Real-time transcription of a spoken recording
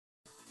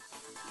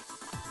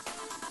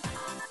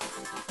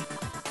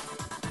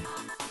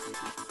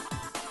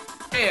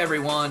Hey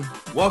everyone,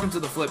 welcome to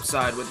The Flip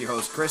Side with your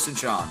hosts Chris and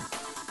Sean.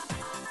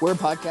 We're a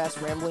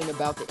podcast rambling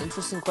about the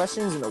interesting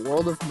questions in the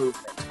world of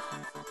movement.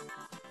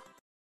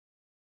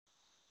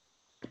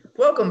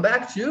 Welcome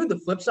back to the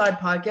Flip Side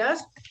podcast.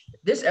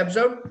 This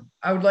episode,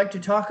 I would like to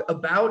talk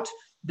about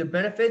the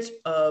benefits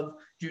of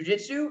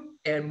Jujutsu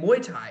and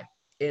Muay Thai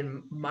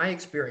in my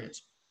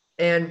experience.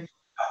 And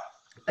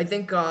I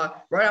think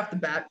right off the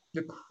bat,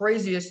 the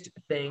craziest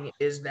thing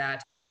is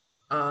that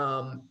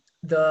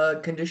the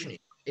conditioning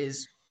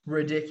is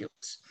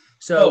ridiculous.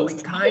 So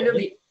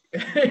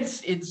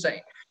it's insane.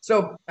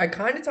 So I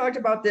kind of talked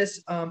about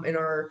this in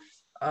our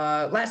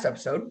last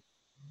episode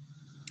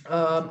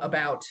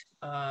about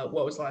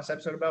what was the last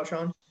episode about,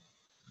 Sean?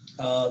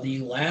 The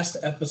last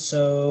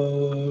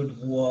episode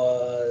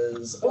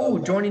was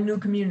joining new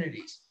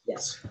communities.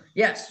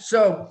 Yes.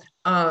 So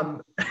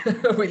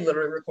we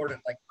literally recorded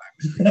like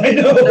 5 I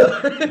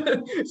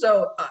know.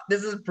 So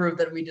this is proof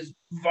that we just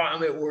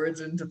vomit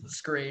words into the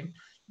screen.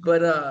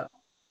 But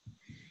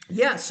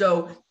yeah.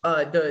 So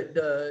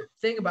the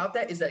thing about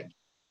that is that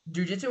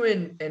Jiu-Jitsu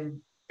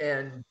and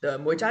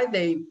Muay Thai,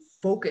 they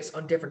focus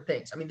on different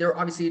things. I mean, they're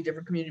obviously a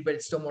different community, but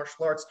it's still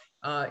martial arts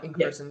in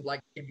comparison.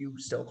 Like if you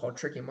still call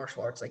tricking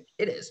martial arts, like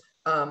it is,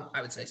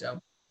 I would say so.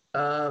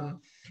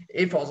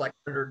 It falls like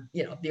under,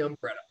 the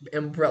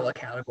umbrella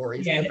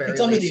categories. Yeah,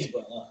 it's under the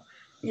umbrella.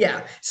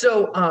 Yeah.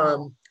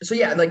 So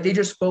yeah, like they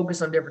just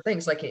focus on different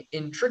things. Like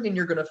in tricking,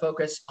 you're going to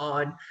focus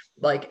on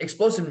like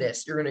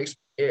explosiveness. You're going to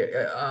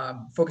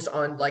focus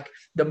on like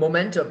the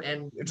momentum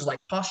and just like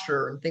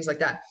posture and things like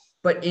that.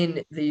 But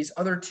in these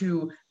other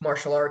two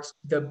martial arts,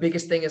 the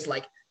biggest thing is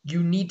like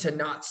you need to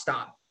not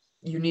stop.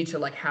 You need to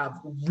like have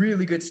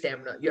really good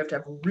stamina. You have to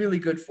have really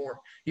good form.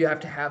 You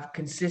have to have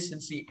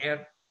consistency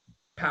and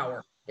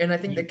power. And I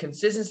think the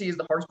consistency is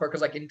the hardest part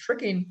because like in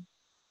tricking,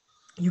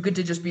 you get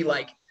to be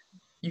like,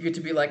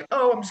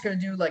 oh, I'm just going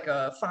to do like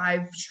a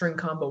 5-string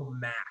combo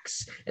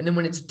max. And then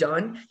when it's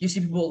done, you see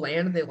people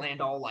land and they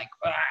land all like,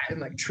 and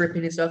like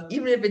tripping and stuff.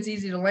 Even if it's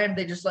easy to land,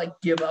 they just like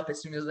give up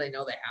as soon as they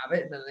know they have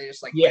it. And then they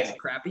just like, it's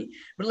crappy.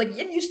 But like,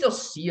 and you still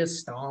see a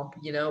stomp,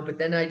 But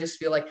then I just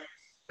feel like,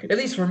 at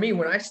least for me,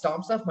 when I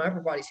stomp stuff, my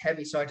upper body's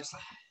heavy. So I just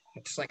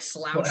like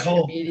slouch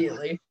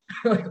immediately.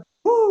 Like,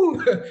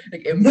 whoo,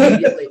 like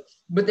immediately.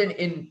 But then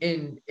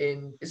in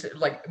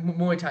like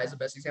Muay Thai is the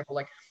best example.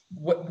 Like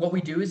what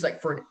we do is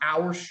like for an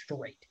hour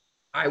straight,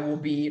 I will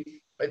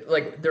be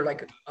like they're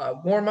like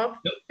warm up,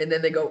 and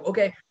then they go,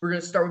 okay, we're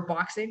gonna start with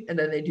boxing, and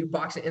then they do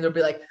boxing, and they'll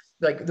be like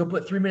they'll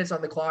put 3 minutes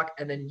on the clock,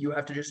 and then you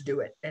have to just do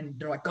it, and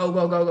they're like go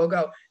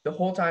the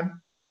whole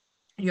time.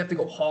 You have to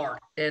go hard,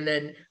 and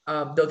then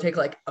they'll take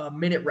like a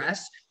minute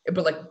rest,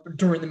 but like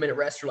during the minute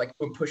rest, you're like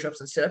doing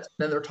push-ups and sit-ups.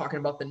 Then they're talking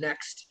about the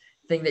next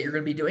thing that you're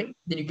going to be doing.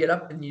 Then you get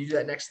up and you do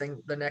that next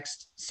thing, the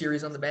next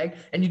series on the bag,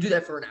 and you do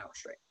that for an hour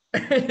straight.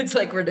 It's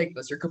like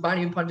ridiculous. You're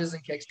combining punches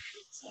and kicks.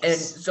 And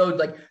so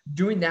like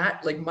doing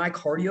that, like my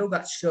cardio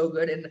got so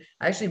good. And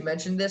I actually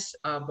mentioned this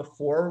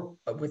before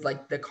with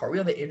like the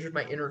cardio that injured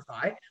my inner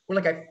thigh, where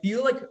like I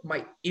feel like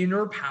my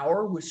inner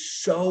power was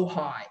so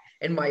high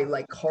and my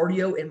like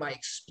cardio and my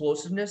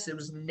explosiveness, it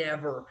was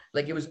never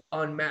like, it was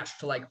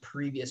unmatched to like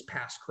previous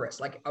past Chris.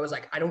 Like I was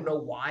like, I don't know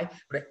why,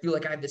 but I feel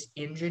like I have this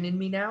engine in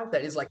me now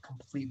that is like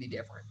completely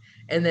different.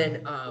 And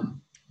then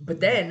but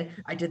then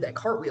I did that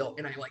cartwheel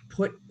and I like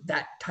put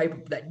that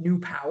new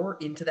power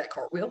into that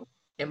cartwheel.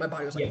 And my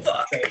body was like,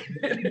 fuck. And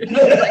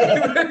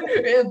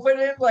put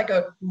in like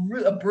a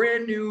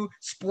brand new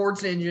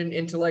sports engine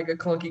into like a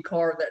clunky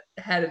car that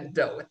hadn't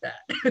dealt with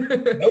that.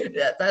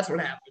 That's what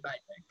happened, I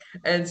think.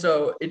 And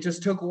so it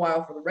just took a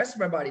while for the rest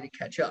of my body to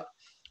catch up.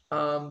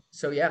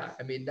 So yeah,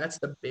 I mean, that's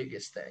the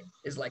biggest thing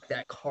is like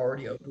that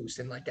cardio boost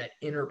and like that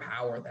inner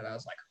power that I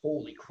was like,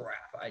 holy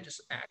crap, I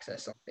just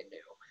accessed something new.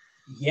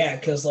 Yeah,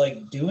 because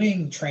like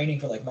doing training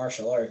for like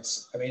martial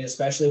arts, I mean,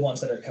 especially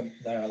ones that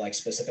are like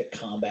specific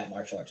combat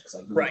martial arts, because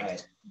like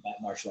combat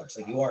martial arts,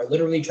 like you are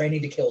literally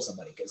training to kill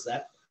somebody, because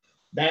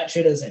that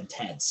shit is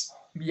intense.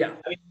 Yeah,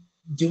 I mean,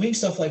 doing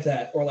stuff like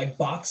that, or like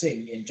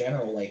boxing in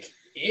general, like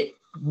it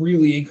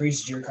really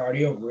increases your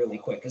cardio really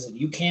quick, because if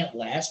you can't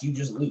last, you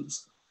just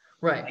lose.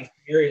 Right. Like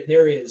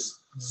there is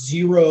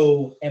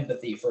zero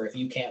empathy for if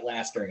you can't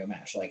last during a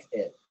match. Like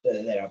they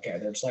don't care.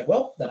 They're just like,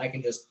 well, then I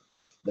can just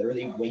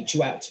literally wait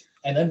you out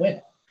and then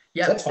win.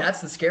 Yeah, so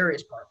that's the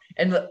scariest part.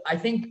 And I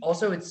think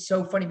also it's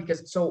so funny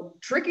because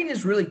tricking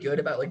is really good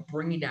about like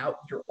bringing out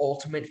your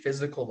ultimate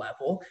physical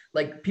level.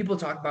 Like people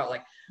talk about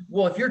like,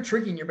 well, if you're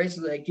tricking, you're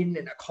basically like getting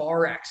in a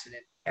car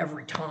accident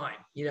every time,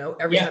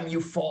 every time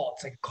you fall,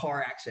 it's like a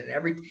car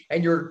accident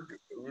and you're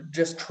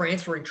just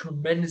transferring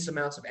tremendous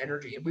amounts of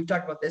energy. And we've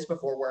talked about this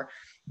before where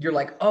you're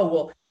like, oh,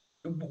 well,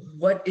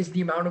 what is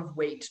the amount of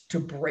weight to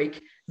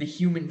break the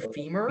human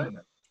femur?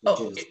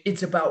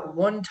 It's about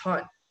 1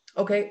 ton.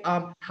 Okay,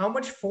 how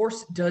much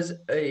force does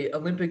a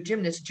Olympic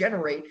gymnast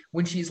generate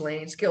when she's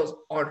landing skills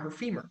on her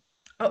femur?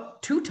 Oh,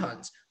 2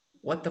 tons.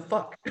 What the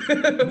fuck?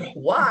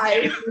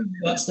 Why?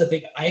 That's the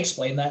thing. I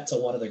explained that to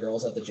one of the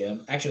girls at the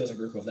gym. Actually, it was a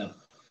group of them.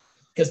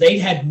 because they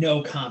had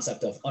no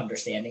concept of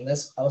understanding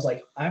this. I was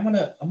like, I'm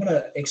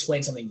gonna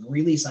explain something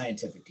really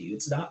scientific to you.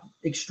 It's not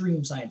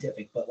extreme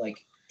scientific, but like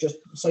just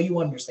so you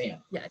understand.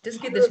 Yeah,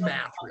 just get this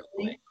math real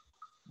quick.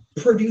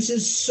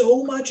 Produces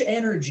so much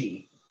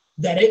energy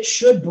that it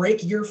should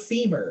break your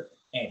femur,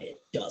 and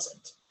it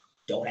doesn't.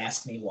 Don't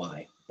ask me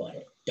why, but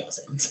it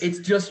doesn't. It's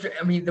just,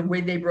 I mean, the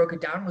way they broke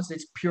it down was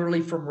it's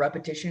purely from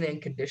repetition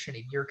and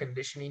conditioning. You're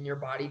conditioning your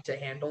body to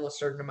handle a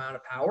certain amount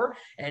of power,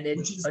 and it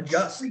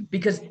adjusts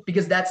because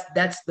that's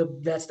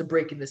the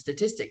break in the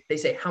statistic. They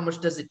say, how much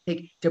does it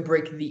take to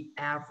break the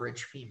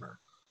average femur?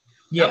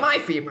 Yeah, not my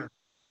femur.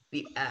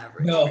 The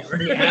average. No,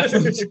 the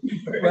average.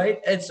 Right.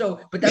 And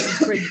so, but that's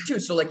what's crazy too.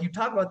 So like you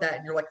talk about that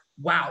and you're like,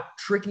 wow,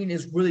 tricking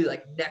is really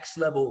like next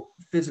level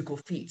physical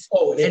feats.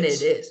 Oh, it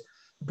is.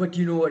 But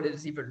you know what it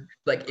is even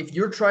like if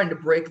you're trying to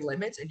break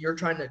limits and you're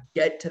trying to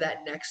get to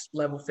that next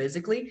level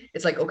physically,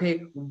 it's like,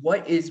 okay,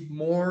 what is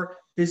more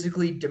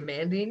physically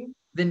demanding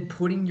than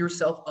putting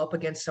yourself up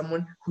against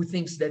someone who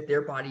thinks that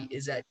their body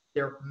is at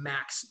their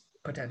max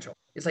potential?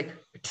 It's like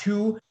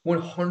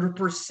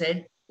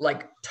 100%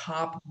 like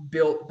top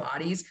built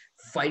bodies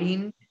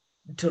fighting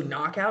to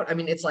knockout. I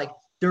mean, it's like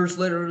there's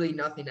literally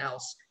nothing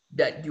else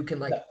that you can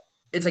like.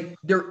 It's like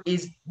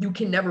you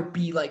can never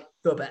be like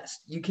the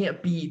best. You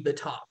can't be the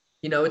top.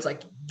 You know, it's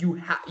like you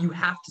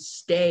have to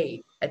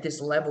stay at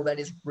this level that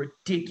is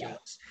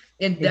ridiculous.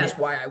 And that's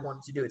why I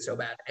wanted to do it so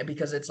bad. And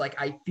because it's like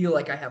I feel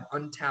like I have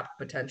untapped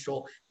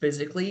potential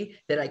physically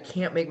that I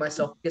can't make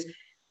myself, because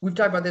we've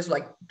talked about this,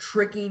 like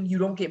tricking, you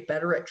don't get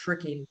better at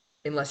tricking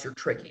unless you're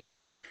tricking.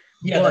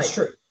 Yeah, but that's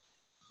true.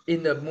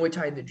 In the Muay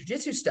Thai and the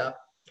Jiu-Jitsu stuff,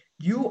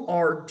 you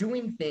are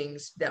doing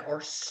things that are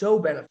so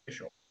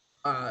beneficial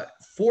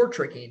for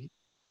tricking.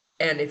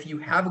 And if you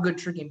have a good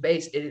tricking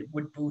base, it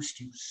would boost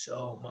you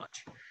so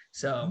much.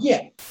 So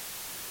yeah.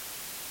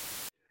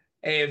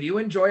 Hey, if you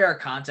enjoy our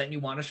content and you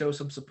want to show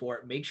some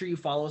support, make sure you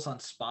follow us on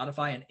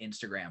Spotify and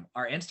Instagram.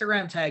 Our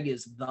Instagram tag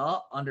is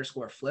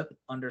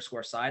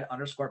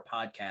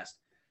 _flip_side_podcast.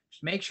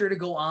 Just make sure to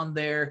go on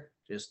there.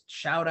 Just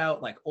shout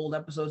out like old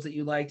episodes that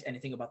you liked,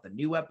 anything about the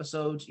new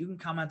episodes. You can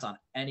comment on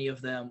any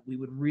of them. We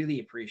would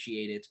really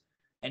appreciate it.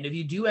 And if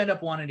you do end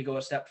up wanting to go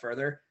a step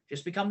further,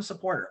 just become a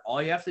supporter.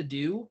 All you have to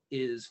do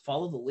is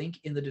follow the link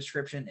in the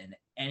description in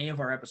any of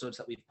our episodes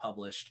that we've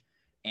published.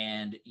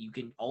 And you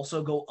can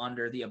also go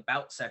under the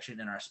About section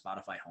in our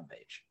Spotify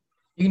homepage.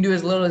 You can do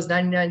as little as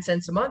 99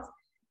 cents a month.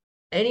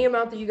 Any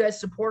amount that you guys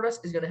support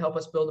us is going to help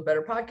us build a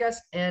better podcast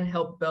and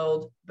help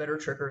build better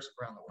trickers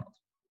around the world.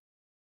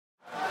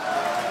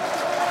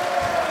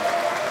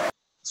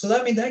 So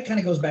that kind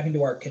of goes back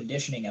into our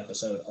conditioning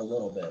episode a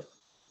little bit,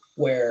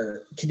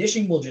 where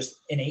conditioning will just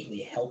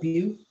innately help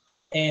you.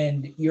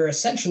 And you're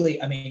essentially,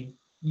 I mean,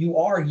 you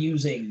are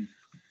using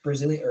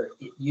Brazilian, or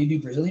you do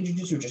Brazilian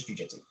Jiu-Jitsu or just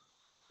Jiu-Jitsu?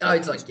 Oh,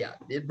 it's like, yeah,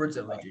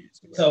 Brazilian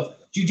Jiu-Jitsu. Yeah. So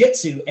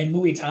Jiu-Jitsu and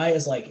Muay Thai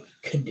is like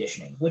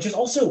conditioning, which is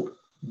also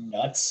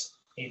nuts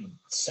in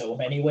so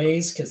many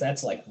ways, because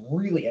that's like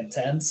really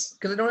intense.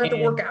 Because I don't have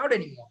to work out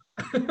anymore.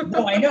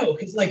 No, I know,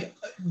 because like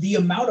the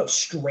amount of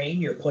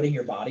strain you're putting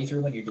your body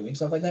through when you're doing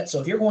stuff like that. So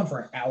if you're going for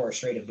an hour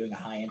straight of doing a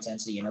high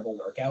intensity interval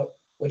workout,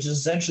 which is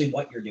essentially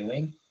what you're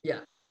doing, yeah,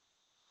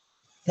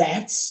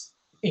 that's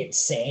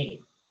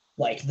insane.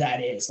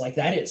 That is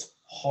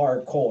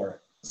hardcore.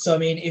 So I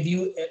mean, if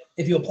you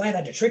apply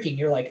that to tricking,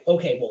 you're like,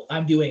 okay, well,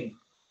 I'm doing,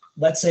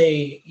 let's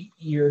say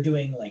you're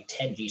doing like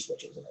 10 G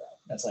switches in a row.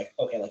 That's like,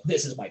 okay, like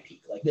this is my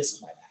peak, like this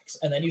is my max.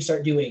 And then you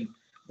start doing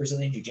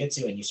Brazilian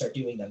Jiu-Jitsu and you start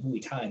doing the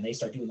Muay Thai, and they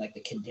start doing like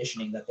the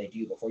conditioning that they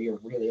do before you're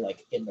really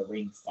like in the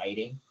ring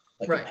fighting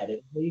like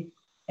competitively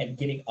and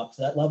getting up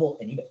to that level.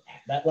 And even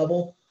at that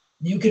level,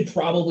 you could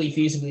probably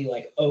feasibly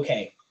like,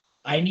 okay,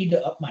 I need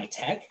to up my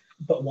tech,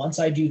 but once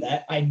I do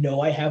that, I know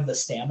I have the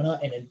stamina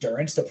and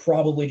endurance to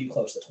probably do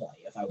close to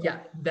 20 if I want. Yeah,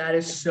 that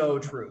is so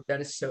true.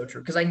 That is so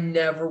true. Because I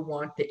never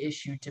want the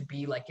issue to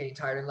be like getting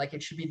tired, and like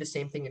it should be the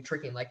same thing in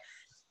tricking. Like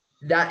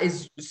that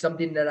is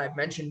something that I've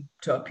mentioned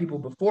to people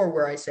before,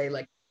 where I say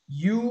like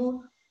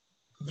you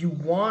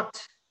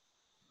want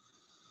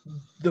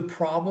the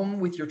problem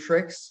with your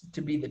tricks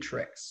to be the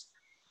tricks.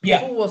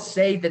 People will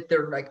say that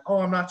they're like, oh,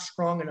 I'm not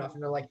strong enough,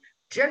 and they're like,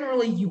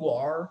 generally you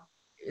are,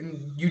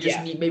 and you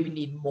just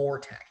need more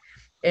tech.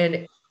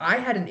 And I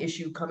had an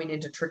issue coming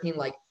into tricking,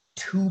 like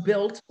too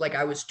built, like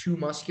I was too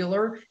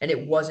muscular, and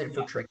it wasn't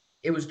for tricking.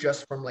 It was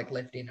just from like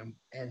lifting them,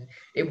 and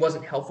it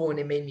wasn't helpful, and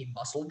it made me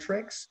muscle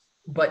tricks.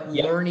 But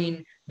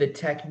learning the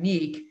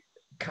technique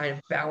kind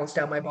of balanced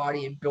out my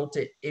body and built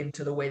it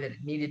into the way that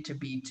it needed to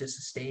be to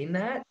sustain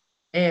that.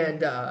 And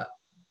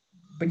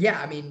but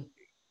yeah, I mean,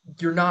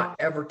 you're not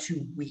ever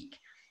too weak.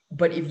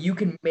 But if you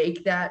can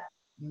make that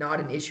not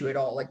an issue at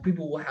all, like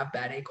people will have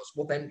bad ankles.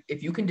 Well, then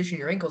if you condition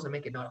your ankles and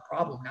make it not a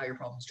problem, now your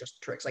problem is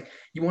just tricks. Like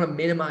you want to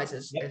minimize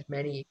as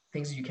many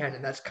things as you can.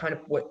 And that's kind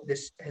of what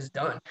this has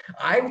done.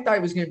 I thought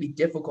it was going to be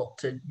difficult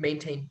to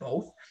maintain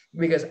both,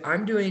 because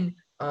I'm doing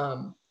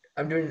an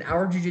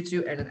hour of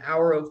jiu-jitsu and an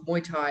hour of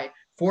Muay Thai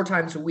 4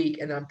 times a week,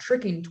 and I'm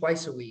tricking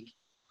twice a week.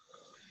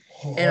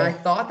 And I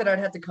thought that I'd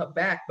have to cut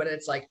back, but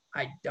it's like,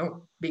 I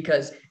don't,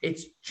 because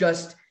it's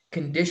just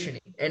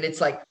conditioning. And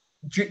it's like,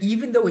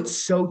 even though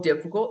it's so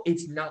difficult,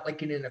 it's not like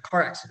getting in a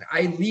car accident.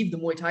 I leave the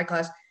Muay Thai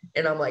class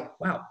and I'm like,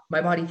 wow,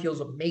 my body feels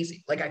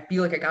amazing. Like, I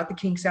feel like I got the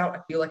kinks out. I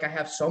feel like I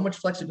have so much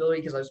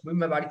flexibility because I was moving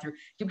my body through,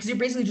 because you're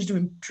basically just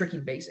doing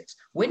tricking basics.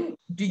 When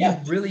do you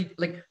really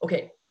like,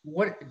 okay,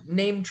 what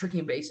name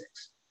tricking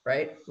basics,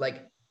 right?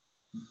 Like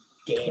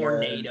Gainer,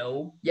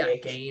 tornado,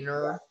 kick,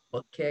 gainer,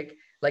 hook kick,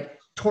 like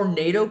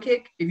tornado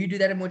kick. If you do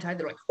that in Muay Thai,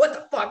 they're like, "What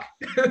the fuck?"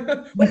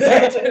 What's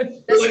that?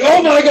 They're like,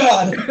 "Oh my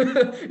god!"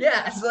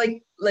 Yeah, it's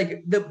like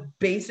the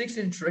basics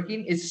in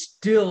tricking is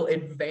still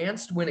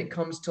advanced when it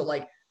comes to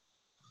like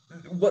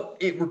what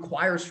it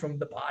requires from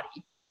the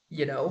body.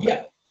 You know?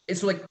 Yeah.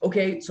 It's like,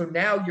 okay, so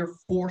now you're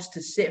forced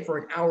to sit for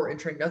an hour and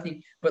train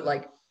nothing but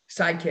like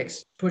side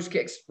kicks, push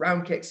kicks,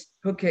 round kicks,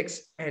 hook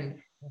kicks, and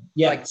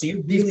like so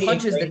you're these really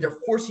punches that they're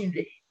forcing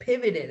you to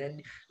pivot in.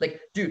 And like,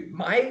 dude,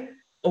 my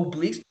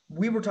obliques,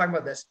 we were talking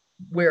about this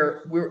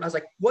where I was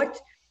like, what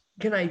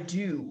can I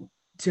do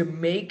to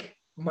make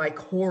my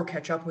core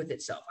catch up with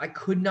itself? I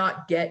could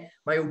not get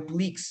my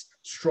obliques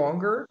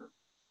stronger.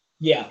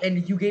 Yeah.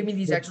 And you gave me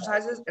these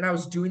exercises and I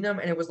was doing them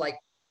and it was like,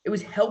 it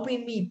was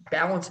helping me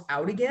balance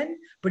out again,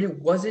 but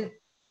it was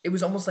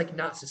almost like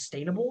not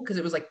sustainable, because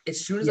it was like,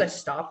 as soon as I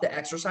stopped the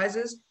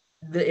exercises,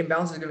 the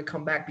imbalance is going to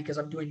come back because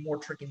I'm doing more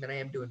tricking than I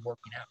am doing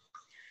working out.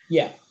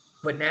 Yeah.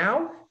 But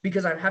now,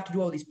 because I have to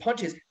do all these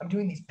punches, I'm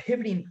doing these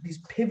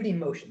pivoting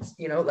motions,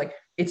 you know, like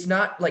it's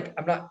not like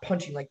I'm not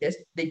punching like this.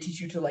 They teach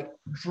you to like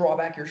draw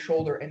back your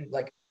shoulder and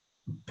like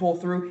pull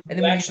through. And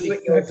then when you do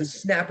it, you have to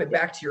snap it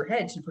back to your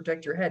head to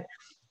protect your head.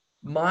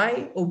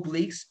 My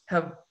obliques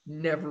have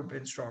never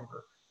been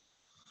stronger.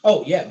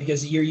 Oh yeah,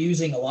 because you're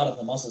using a lot of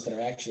the muscles that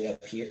are actually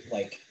up here,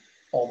 like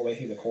all the way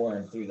through the core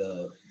and through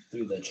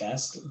the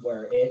chest,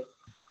 where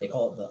they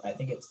call it I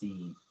think it's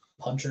the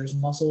puncher's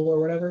muscle or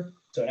whatever.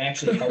 So it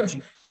actually helps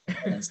you.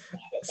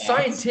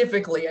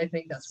 Scientifically, I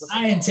think that's what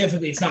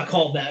scientifically it's not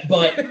called that,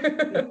 but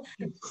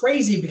it's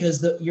crazy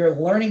because you're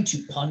learning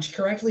to punch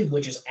correctly,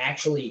 which is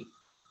actually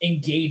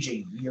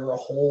engaging your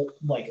whole,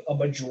 like a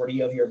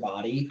majority of your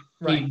body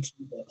into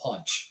the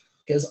punch.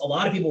 Because a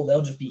lot of people,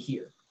 they'll just be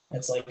here.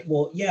 It's like,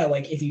 well, yeah,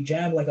 like if you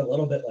jab like a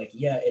little bit, like,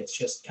 yeah, it's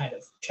just kind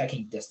of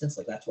checking distance,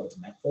 like that's what it's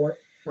meant for.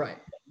 Right.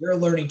 You're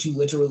learning to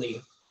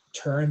literally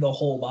turn the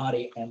whole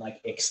body and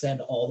like extend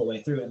all the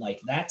way through, and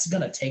like that's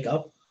gonna take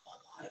up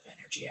a lot of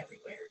energy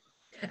everywhere.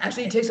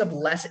 Actually, it takes up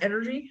less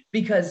energy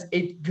because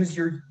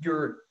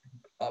you're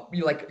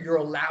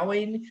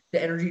allowing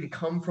the energy to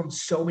come from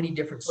so many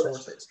different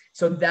sources.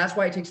 So that's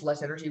why it takes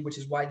less energy, which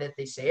is why that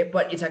they say it,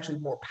 but it's actually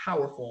more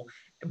powerful.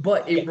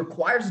 But it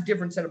requires a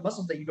different set of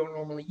muscles that you don't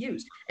normally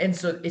use. And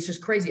so it's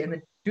just crazy. And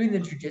then doing the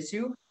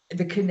jujitsu,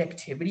 the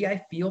connectivity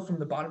I feel from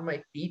the bottom of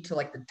my feet to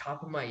like the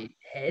top of my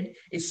head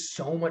is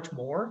so much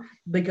more,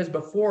 because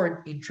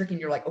before in tricking,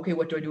 you're like, okay,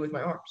 what do I do with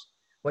my arms?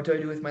 What do I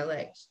do with my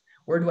legs?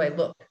 Where do I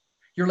look?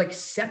 You're like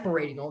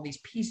separating all these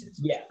pieces.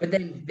 Yeah. But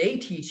then they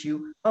teach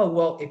you, oh,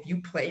 well, if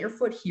you plant your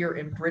foot here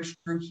and bridge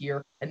through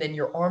here, and then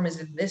your arm is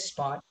in this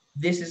spot,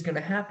 this is going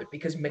to happen,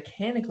 because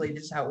mechanically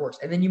this is how it works.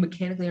 And then you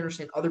mechanically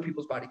understand other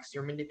people's body because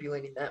you're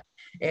manipulating them.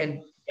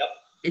 And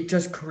it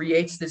just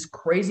creates this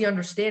crazy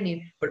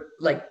understanding, but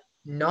like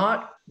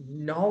not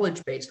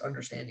knowledge-based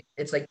understanding.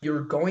 It's like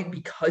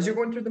because you're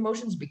going through the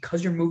motions,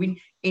 because you're moving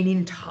an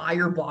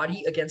entire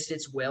body against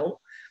its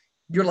will,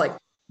 you're like,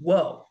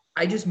 whoa,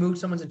 I just moved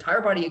someone's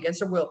entire body against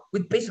their will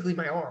with basically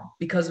my arm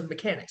because of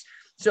mechanics.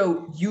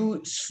 So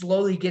you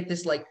slowly get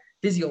this like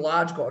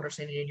physiological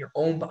understanding in your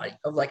own body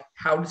of like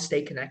how to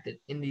stay connected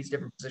in these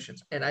different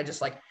positions. And I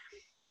just like,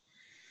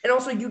 and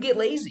also you get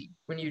lazy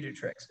when you do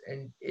tricks.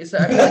 And it's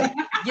like,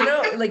 you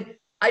know, like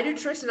I do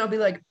tricks and I'll be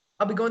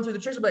going through the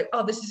tricks. I'll be like,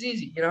 oh, this is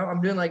easy. You know,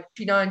 I'm doing like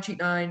cheat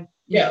nine,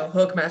 you know,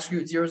 hook, master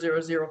scoot,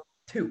 0-0-0-2,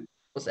 we'll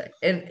say.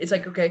 And it's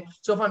like, okay,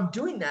 so if I'm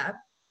doing that,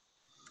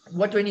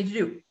 what do I need to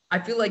do? I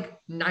feel like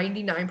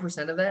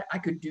 99% of that I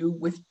could do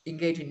with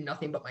engaging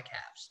nothing but my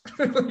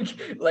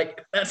calves.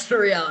 like that's the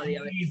reality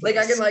of it. Like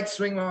I can like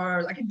swing my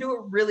arms. I can do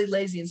it really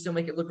lazy and still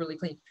make it look really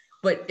clean.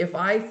 But if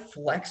I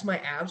flex my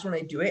abs when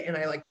I do it and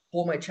I like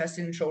pull my chest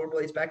in and shoulder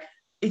blades back,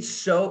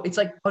 it's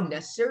like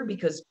unnecessary,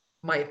 because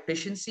my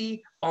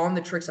efficiency on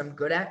the tricks I'm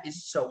good at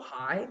is so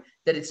high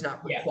that it's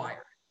not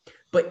required.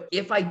 But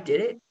if I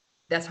did it,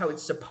 that's how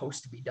it's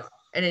supposed to be done.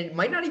 And it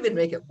might not even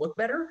make it look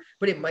better,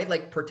 but it might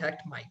like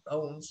protect my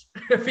bones.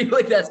 I feel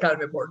like that's kind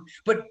of important.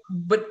 But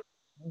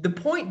the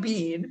point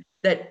being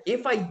that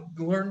if I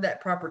learn that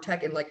proper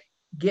tech and like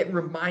get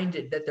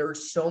reminded that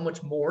there's so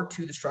much more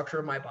to the structure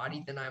of my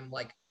body than I'm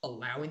like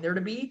allowing there to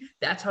be,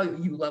 that's how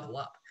you level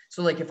up.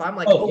 So like if I'm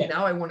like,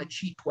 now I want to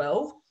cheat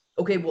 12.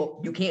 Okay, well,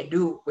 you can't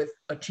do it with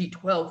a cheat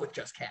 12 with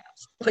just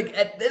calves. Like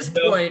at this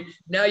point,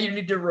 now you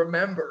need to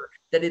remember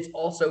that it's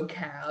also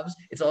calves.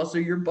 It's also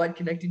your butt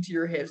connecting to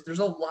your hips. There's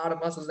a lot of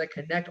muscles that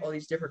connect all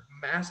these different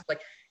masses.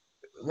 Like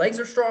legs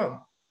are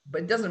strong,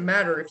 but it doesn't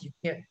matter if you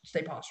can't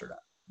stay postured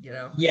up, you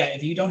know? Yeah,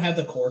 if you don't have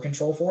the core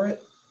control for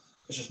it,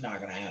 It's just not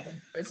going to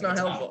happen. It's Like,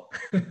 not helpful.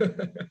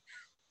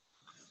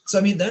 So,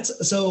 I mean,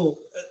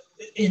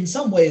 in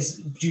some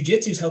ways,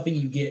 jujitsu is helping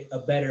you get a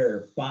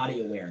better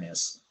body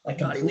awareness, like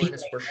Body complete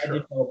awareness for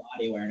sure.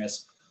 body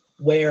awareness,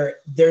 where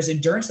there's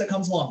endurance that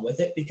comes along with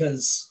it.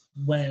 Because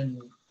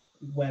when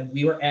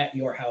we were at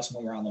your house,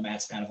 when we were on the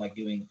mats, kind of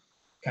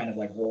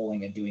like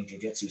rolling and doing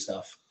jujitsu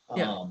stuff,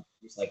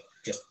 it's like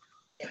just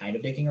kind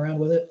of dicking around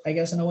with it, I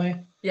guess, in a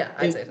way. Yeah,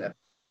 I'd say so.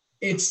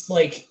 It's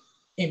like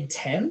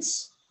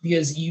intense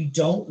because you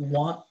don't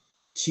want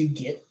to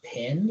get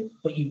pinned,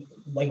 but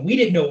we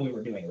didn't know what we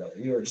were doing really.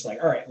 We were just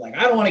like, all right, like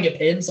I don't want to get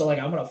pinned, so like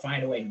I'm gonna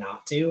find a way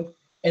not to,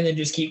 and then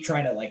just keep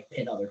trying to like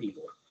pin other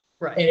people.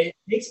 Right. And it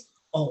takes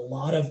a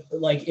lot of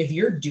like, if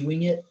you're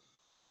doing it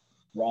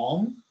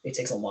wrong, it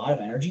takes a lot of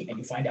energy, and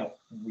you find out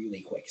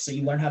really quick. So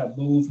you learn how to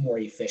move more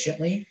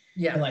efficiently.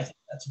 Yeah. And I think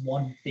that's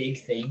one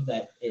big thing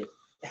that it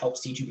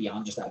helps teach you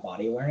beyond just that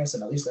body awareness,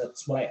 and at least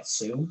that's what I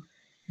assume,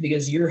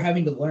 because you're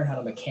having to learn how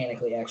to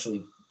mechanically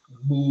actually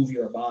move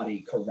your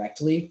body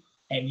correctly,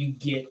 and you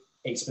get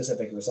a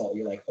specific result.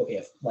 You're like, okay,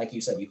 if, like you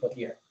said, you put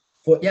your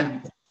foot,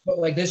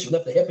 like this, you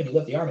lift the hip and you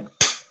lift the arm, and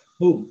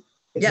boom,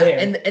 it's there.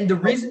 And the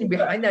reason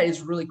behind that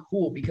is really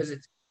cool because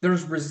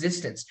there's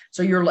resistance.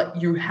 So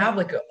you have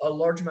like a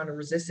large amount of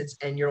resistance,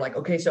 and you're like,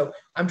 okay, so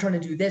I'm trying to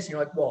do this, and you're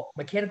like, well,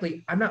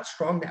 mechanically, I'm not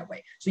strong that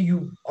way. So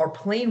you are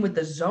playing with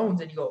the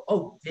zones, and you go,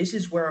 oh, this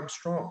is where I'm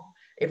strong.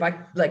 If I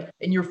like,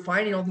 and you're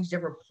finding all these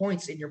different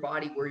points in your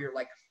body where you're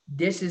like,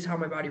 this is how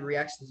my body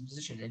reacts to this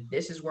position, and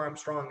this is where I'm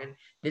strong, and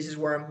this is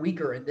where I'm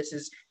weaker, and this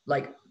is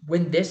like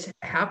when this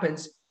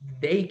happens,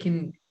 they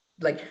can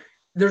like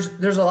there's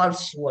a lot of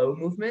slow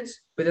movements,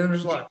 but then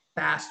there's a lot of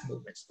fast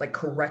movements, like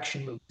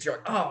correction movements. You're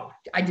like, oh,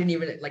 I didn't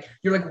even like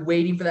you're like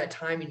waiting for that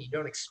time, and you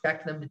don't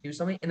expect them to do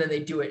something, and then they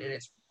do it, and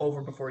it's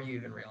over before you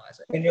even realize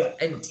it. And you're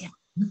like, and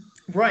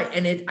right,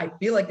 and I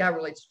feel like that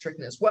relates to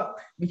tricking as well,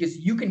 because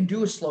you can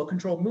do a slow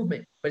controlled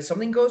movement, but if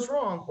something goes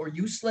wrong, or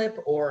you slip,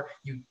 or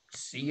you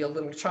see a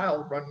little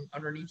child run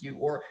underneath you,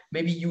 or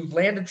maybe you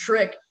land a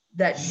trick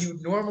that you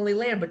normally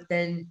land, but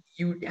then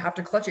you have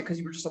to clutch it because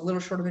you were just a little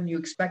shorter than you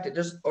expected,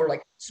 or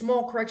like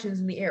small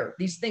corrections in the air.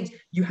 These things,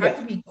 you have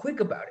to be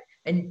quick about it,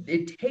 and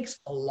it takes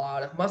a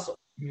lot of muscle.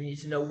 You need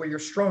to know where you're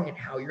strong and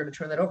how you're going to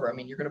turn that over. I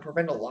mean, you're going to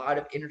prevent a lot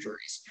of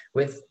injuries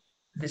with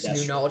this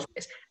new knowledge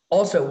base.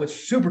 Also, what's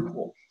super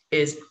cool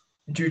is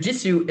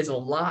jujitsu is a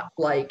lot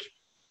like,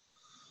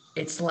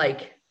 it's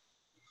like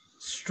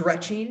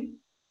stretching.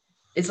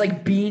 It's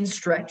like being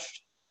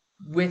stretched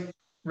with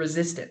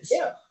resistance.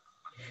 Yeah,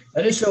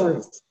 that is so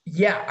true.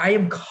 Yeah, I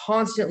am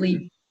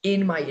constantly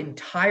in my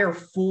entire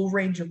full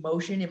range of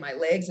motion in my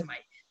legs and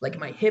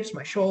my hips,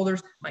 my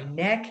shoulders, my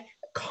neck,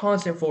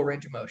 constant full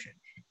range of motion,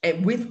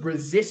 and with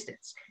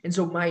resistance. And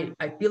so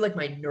I feel like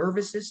my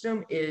nervous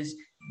system is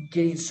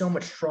getting so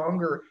much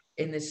stronger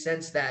in the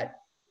sense that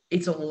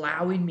it's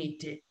allowing me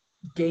to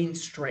gain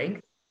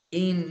strength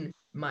in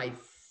my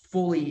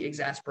fully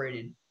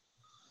exasperated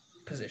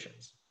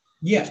positions.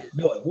 Yeah,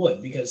 no, it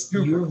would, because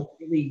you're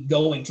really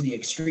going to the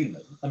extreme.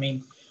 I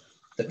mean,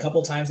 the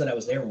couple times that I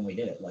was there when we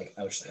did it, like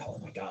I was just like, oh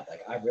my God,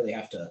 like I really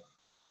have to,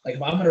 like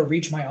if I'm gonna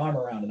reach my arm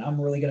around and I'm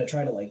really gonna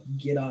try to like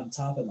get on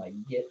top and like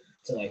get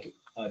to like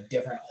a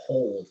different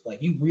hold,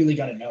 like you really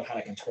got to know how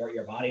to contort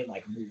your body and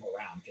like move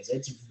around, because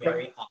it's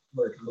very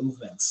awkward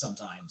movements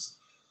sometimes.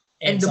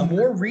 And the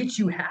more reach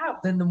you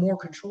have, then the more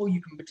control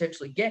you can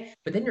potentially get.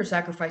 But then you're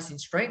sacrificing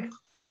strength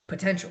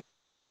potential,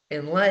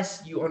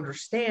 unless you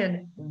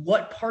understand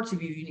what parts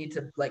of you need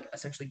to like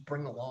essentially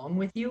bring along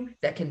with you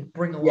that can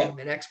bring along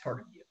the next part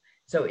of you.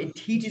 So it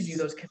teaches you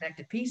those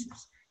connected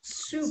pieces.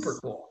 Super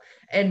cool.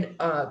 And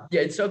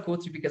it's so cool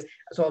too, because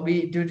so I'll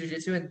be doing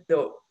jiu-jitsu and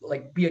they'll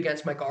like be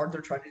against my guard.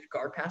 They're trying to do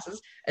guard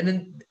passes, and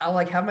then I'll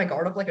like have my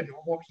guard up like a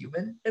normal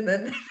human, and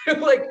then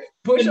like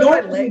push up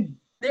my leg.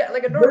 Yeah,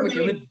 like a normal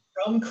human.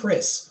 From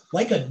Chris,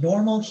 like a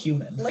normal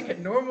human. Like a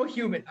normal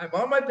human. I'm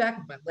on my back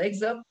with my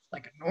legs up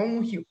like a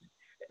normal human.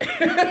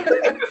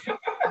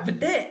 but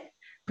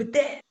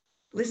then,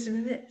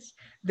 listen to this.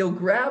 They'll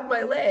grab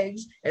my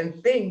legs and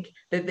think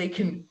that they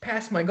can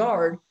pass my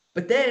guard,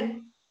 but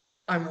then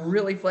I'm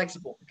really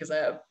flexible because I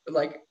have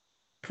like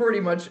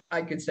pretty much,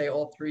 I could say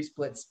all three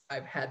splits,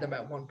 I've had them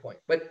at one point,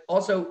 but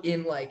also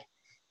in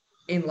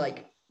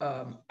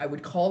I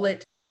would call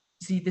it,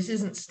 see, this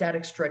isn't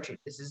static stretching.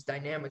 This is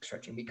dynamic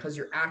stretching because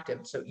you're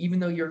active. So even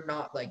though you're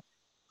not like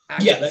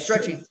active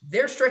stretching, true.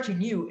 They're stretching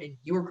you and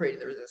you're creating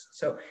the resistance.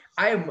 So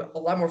I am a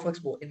lot more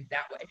flexible in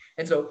that way.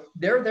 And so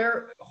they're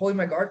there holding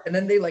my guard, and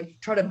then they like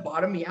try to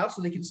bottom me out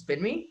so they can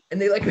spin me.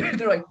 And they're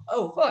like,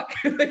 oh fuck.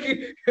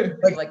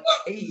 like,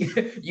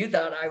 hey, you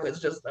thought I was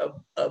just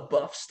a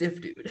buff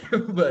stiff dude.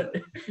 But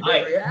in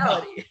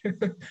reality,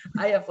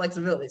 I have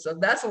flexibility. So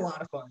that's a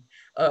lot of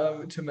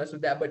fun to mess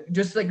with that. But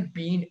just like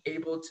being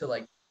able to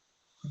like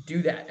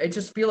do that, I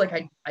just feel like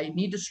I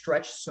need to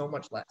stretch so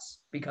much less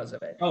because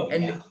of it.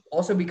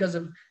 Also because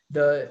of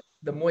the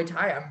Muay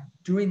Thai, I'm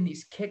doing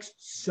these kicks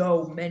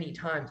so many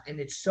times and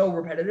it's so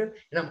repetitive,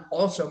 and I'm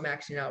also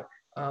maxing out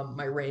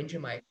my range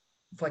and my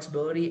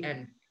flexibility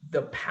and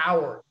the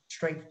power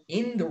strength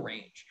in the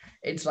range.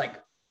 It's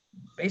like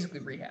basically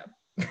rehab.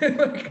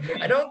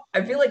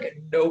 I feel like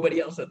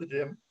nobody else at the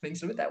gym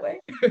thinks of it that way,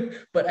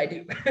 but I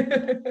do.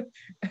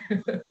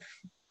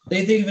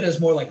 They think of it as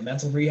more like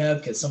mental rehab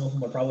because some of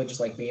them are probably just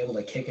like being able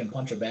to kick and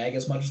punch a bag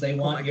as much as they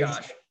want. Oh my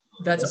gosh.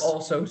 That's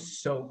also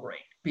so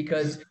great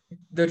because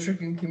the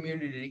tricking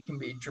community can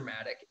be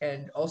dramatic,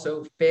 and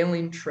also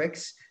failing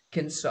tricks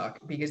can suck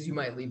because you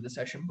might leave the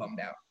session bummed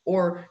out,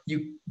 or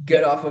you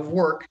get off of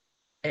work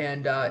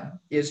and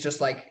it's just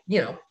like,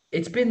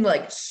 it's been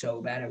like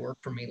so bad at work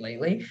for me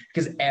lately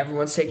because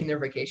everyone's taking their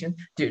vacation.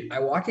 Dude, I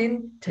walked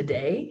in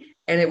today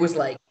and it was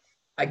like,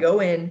 I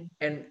go in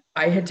and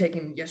I had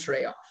taken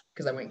yesterday off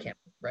because I went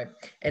camping, right?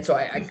 And so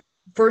I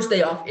first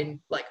day off in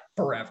like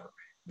forever,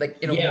 like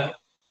in a month.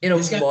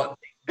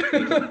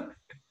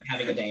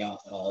 Having a day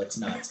off at all, it's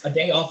nuts. A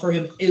day off for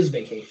him is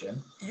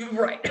vacation. You're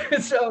right.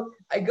 So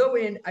I go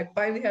in, I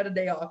finally had a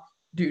day off.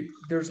 Dude,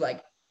 there's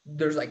like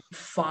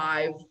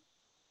 5,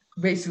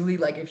 basically,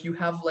 like if you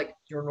have like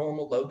your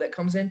normal load that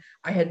comes in,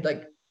 I had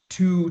like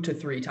 2 to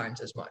 3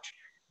 times as much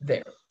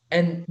there.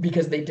 And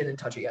because they didn't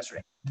touch it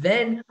yesterday.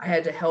 Then I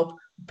had to help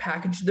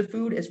package the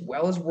food as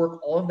well as work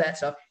all of that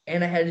stuff.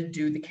 And I had to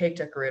do the cake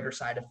decorator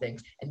side of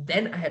things. And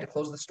then I had to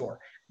close the store.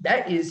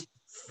 That is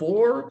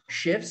 4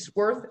 shifts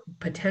worth,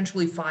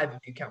 potentially 5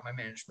 if you count my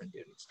management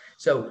duties.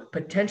 So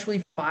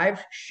potentially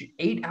 5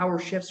 8-hour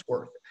shifts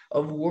worth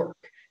of work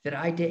that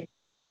I did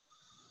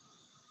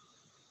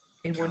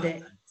in one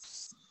day.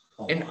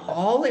 And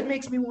all it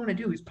makes me want to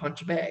do is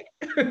punch a bag.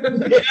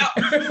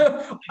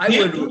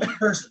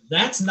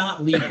 That's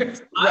not leaving.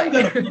 I'm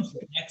going to punch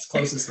the next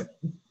closest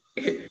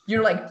thing.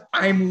 You're like,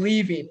 I'm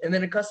leaving. And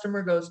then a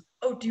customer goes,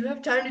 oh, do you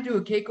have time to do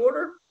a cake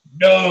order?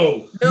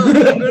 No, I'm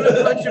going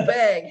to punch a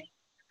bag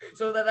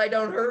so that I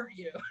don't hurt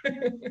you.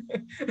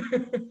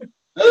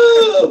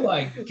 Oh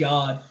my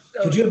God.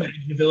 Could you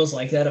imagine if it was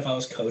like that if I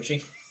was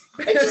coaching?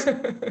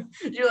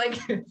 You're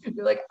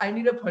like, I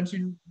need a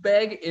punching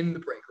bag in the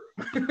break room.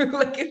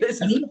 Like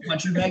I need a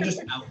punching bag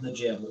just out in the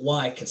gym.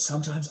 Why? Because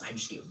sometimes I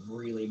just get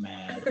really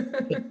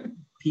mad.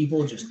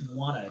 People just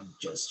want to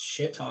just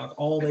shit talk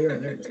all day,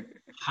 and they're just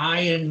high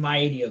and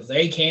mighty of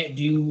they can't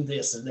do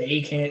this and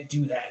they can't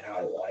do that. And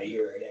I don't want to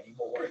hear it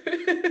anymore.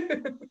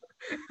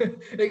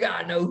 They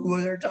gotta know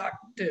who they're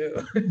talking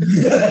to.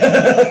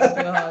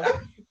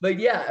 But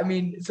yeah, I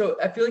mean, so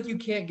I feel like you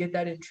can't get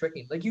that in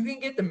tricking. Like you can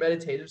get the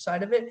meditative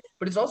side of it,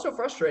 but it's also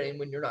frustrating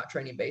when you're not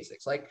training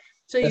basics. Like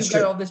say you've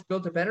got all this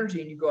built up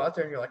energy and you go out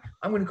there and you're like,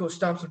 I'm going to go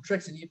stomp some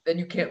tricks, and then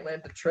you can't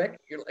land the trick.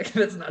 You're like,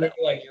 that's not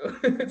helping you.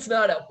 It's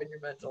not helping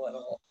your mental at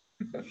all.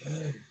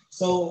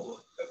 So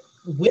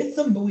with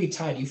the Muay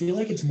Thai, do you feel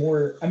like it's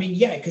more, I mean,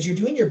 yeah, because you're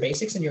doing your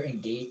basics and you're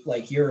engaged,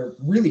 like you're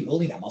really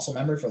building that muscle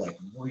memory for like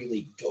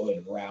really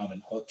good round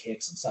and hook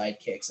kicks and side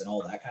kicks and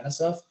all that kind of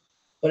stuff.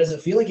 But does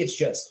it feel like it's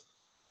just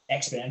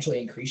exponentially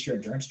increase your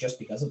endurance just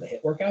because of the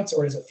HIIT workouts,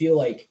 or does it feel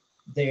like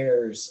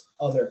there's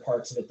other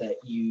parts of it that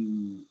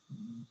you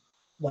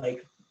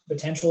like,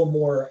 potential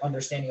more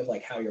understanding of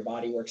like how your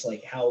body works,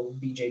 like how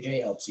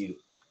BJJ helps you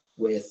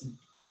with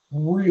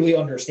really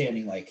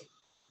understanding like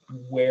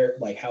where,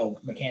 like how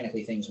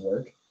mechanically things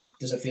work?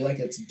 Does it feel like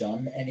it's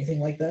done anything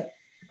like that?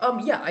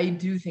 Yeah, I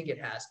do think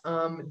it has.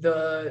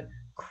 The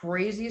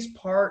craziest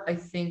part I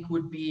think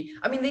would be,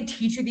 I mean, they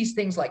teach you these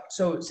things like,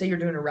 so say you're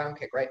doing a round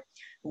kick, right?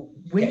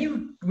 When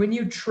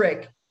you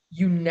trick,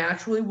 you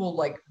naturally will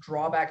like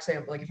draw back, say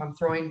like if I'm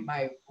throwing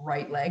my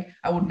right leg,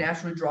 I will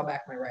naturally draw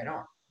back my right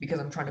arm because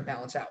I'm trying to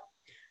balance out,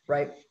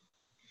 right?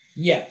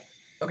 Yeah.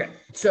 Okay.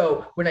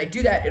 So when I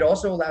do that, it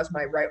also allows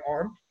my right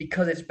arm,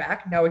 because it's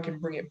back, now I can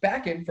bring it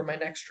back in for my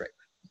next trick.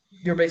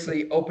 You're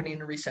basically opening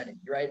and resetting,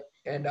 right?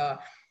 And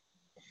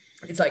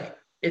it's like,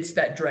 it's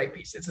that drag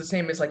piece. It's the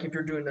same as like if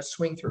you're doing a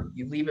swing through,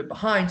 you leave it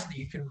behind so that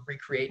you can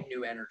recreate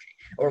new energy,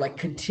 or like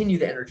continue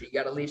the energy. You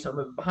got to leave some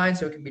of it behind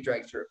so it can be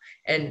dragged through.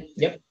 And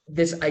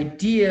this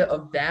idea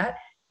of that,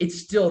 it's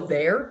still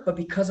there, but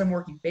because I'm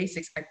working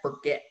basics, I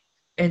forget.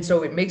 And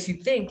so it makes you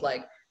think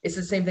like, it's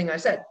the same thing I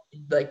said,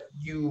 like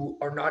you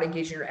are not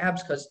engaging your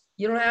abs because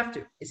you don't have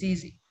to. It's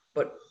easy,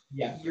 but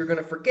you're going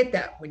to forget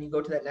that when you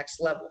go to that next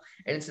level.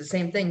 And it's the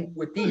same thing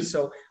with these.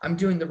 So I'm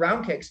doing the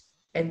round kicks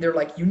and they're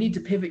like, you need to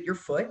pivot your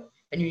foot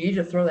and you need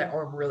to throw that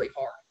arm really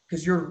hard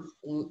because you're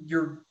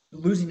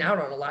losing out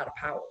on a lot of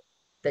power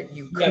that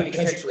you could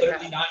potentially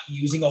have. Not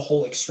using a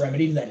whole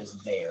extremity that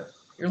is there.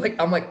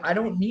 I'm like, I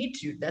don't need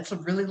to. That's a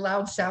really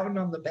loud sound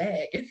on the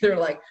bag. And they're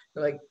like,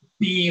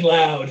 be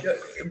loud.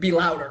 Be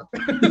louder.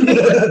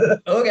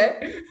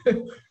 Okay.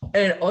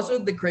 And also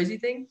the crazy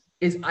thing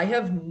is I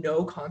have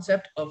no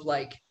concept of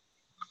like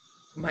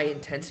my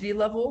intensity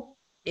level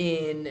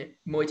in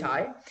Muay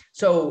Thai.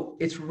 So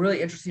it's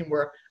really interesting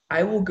where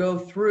I will go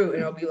through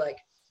and I'll be like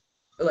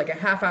a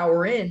half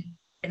hour in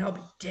and I'll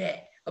be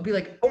dead. I'll be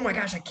like, oh my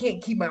gosh, I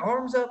can't keep my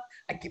arms up.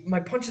 My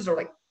punches are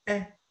like,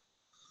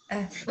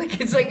 like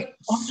it's like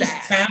I'm just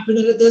tapping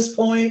it at this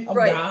point.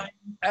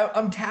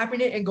 I'm tapping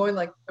it and going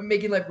like, I'm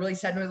making like really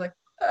sad noise, like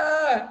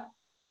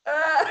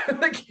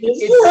Like,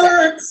 It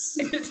hurts.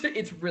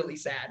 it's really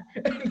sad.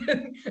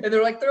 And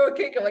they're like, throw a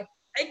kick. I'm like,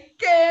 I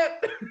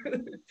can't.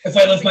 If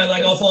I lift my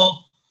leg, I'll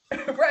fall.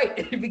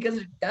 Right,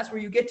 because that's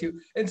where you get to.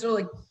 And so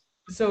like,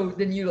 so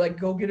then you like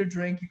go get a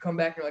drink, you come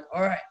back, you're like,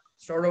 all right,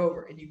 start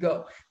over, and you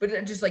go. But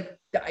then just like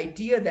the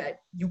idea that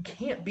you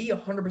can't be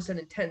 100%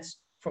 intense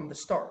from the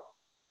start,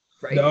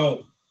 right?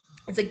 No.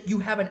 It's like you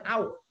have an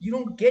hour. You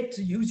don't get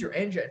to use your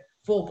engine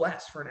full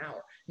blast for an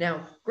hour.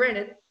 Now,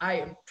 granted, I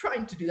am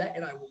trying to do that,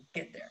 and I will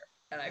get there.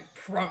 And I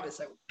promise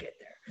I will get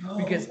there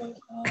because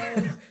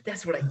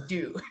that's what I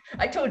do.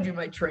 I told you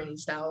my training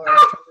style.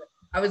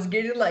 I was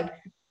getting,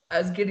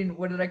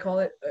 what did I call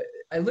it?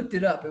 I looked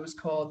it up. It was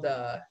called,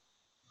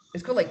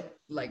 it's called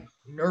like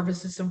nervous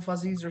system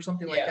fuzzies or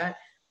something like that.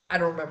 I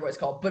don't remember what it's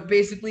called, but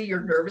basically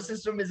your nervous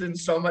system is in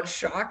so much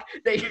shock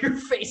that your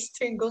face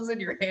tingles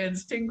and your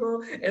hands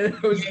tingle. And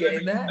I was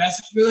getting that.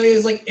 Message really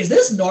is like, is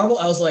this normal?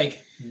 I was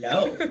like,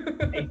 no,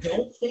 I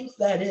don't think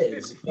that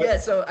is. But... Yeah,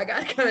 so I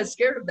got kind of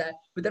scared of that,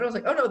 but then I was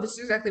like, oh no, this is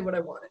exactly what I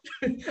wanted.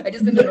 I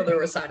just didn't know there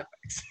were side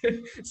effects.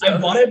 So, I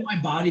wanted my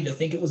body to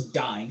think it was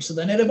dying, so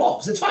then it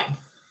evolves. It's fine.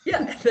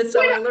 Yeah, that's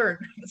how I learned.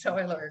 That's how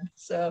I learned.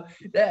 So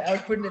that I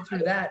was putting it through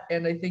that,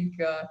 and I think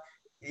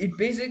it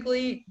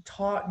basically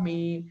taught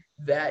me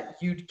that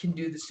you can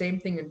do the same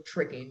thing in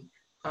tricking.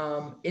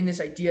 In this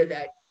idea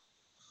that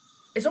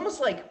it's almost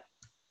like,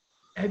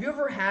 have you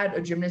ever had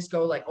a gymnast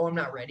go like, "Oh, I'm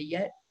not ready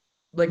yet"?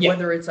 Like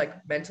whether it's like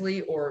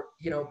mentally or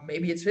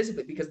maybe it's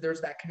physically, because there's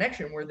that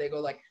connection where they go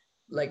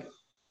like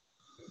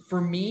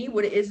for me,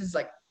 what it is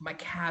like my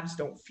calves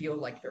don't feel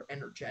like they're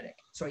energetic.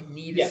 So I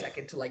need a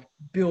second to like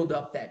build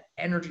up that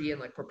energy and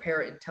like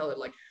prepare it and tell it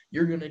like,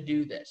 you're going to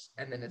do this.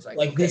 And then it's like,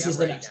 okay, this I'm is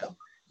the ready next now. step.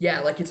 Yeah.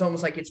 Like it's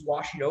almost like it's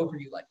washing over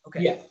you. Like,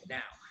 okay,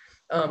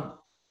 now.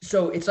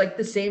 So it's like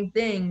the same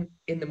thing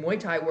in the Muay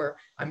Thai where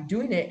I'm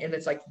doing it. And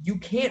it's like, you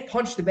can't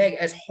punch the bag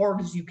as hard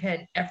as you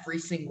can every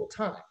single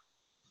time.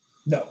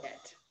 No.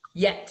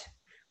 Yet.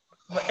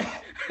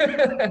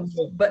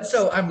 But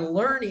so I'm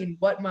learning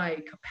what my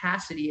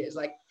capacity is.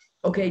 Like,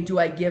 okay, do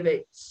I give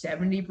it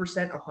 70%,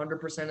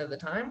 100% of the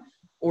time?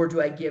 Or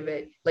do I give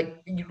it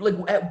like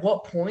at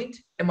what point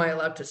am I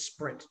allowed to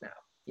sprint now?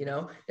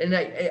 And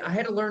I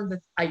had to learn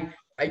that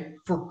I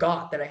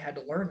forgot that I had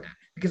to learn that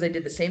because I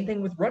did the same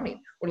thing with running,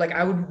 or like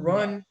I would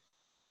run,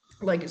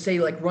 like say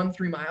like run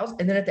 3 miles.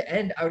 And then at the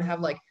end I would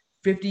have like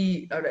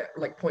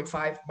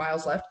 0.5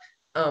 miles left.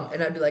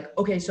 And I'd be like,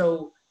 okay,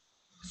 so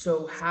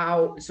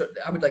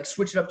I would like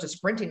switch it up to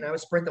sprinting, and I would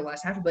sprint the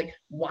last half. I'd be like,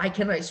 why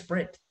can't I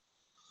sprint?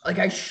 Like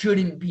I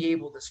shouldn't be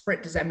able to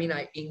sprint. Does that mean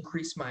I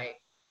increase my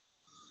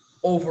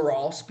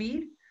overall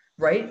speed?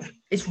 Right?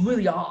 It's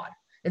really odd.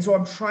 And so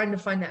I'm trying to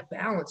find that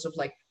balance of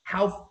like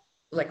how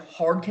like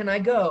hard can I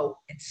go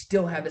and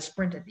still have a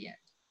sprint at the end?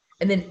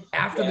 And then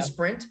after the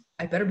sprint,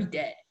 I better be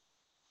dead.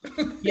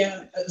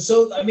 Yeah.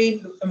 So I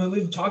mean,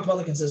 we've talked about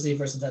the consistency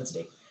versus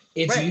intensity.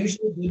 It's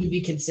usually going to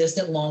be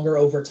consistent longer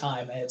over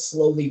time, and it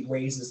slowly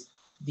raises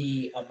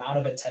the amount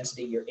of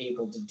intensity you're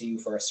able to do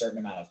for a certain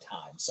amount of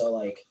time. So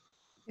like,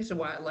 so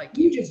why like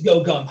you just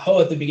go gung ho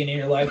at the beginning.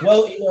 You're like,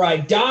 well, either I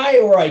die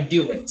or I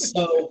do it.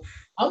 So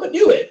I'm gonna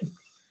do it.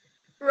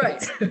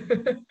 Right.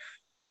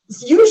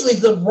 It's usually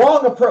the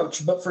wrong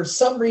approach, but for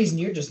some reason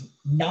you're just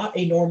not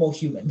a normal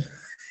human.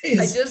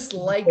 I just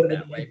like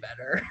that way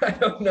better. I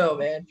don't know,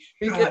 man.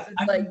 Because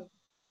it's like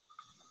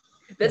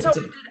that's how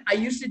I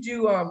used to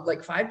do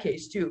like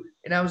 5Ks too.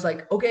 And I was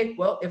like, okay,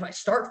 well, if I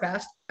start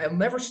fast, I'll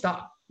never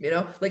stop.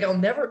 Like I'll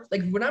never,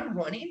 like when I'm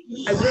running,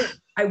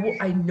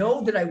 I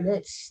know that I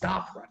won't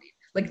stop running.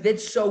 Like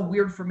that's so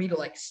weird for me to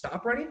like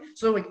stop running.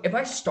 So like if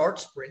I start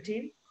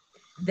sprinting,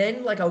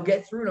 then like I'll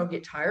get through and I'll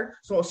get tired.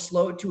 So I'll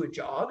slow it to a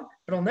jog,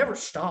 but I'll never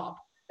stop.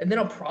 And then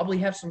I'll probably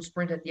have some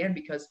sprint at the end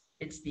because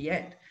it's the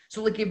end.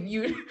 So like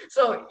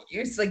so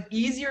it's like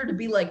easier to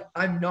be like,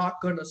 I'm not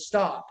going to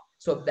stop.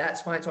 So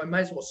that's fine. So I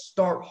might as well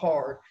start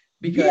hard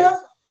because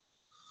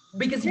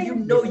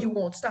you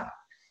won't stop.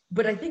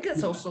 But I think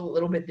that's also a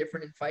little bit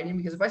different in fighting,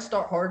 because if I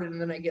start hard and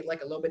then I get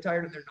like a little bit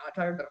tired and they're not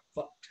tired, then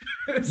I'm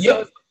fucked.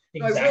 So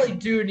exactly. I really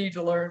do need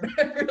to learn.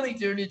 I really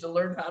do need to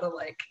learn how to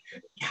like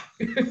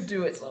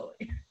do it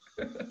slowly.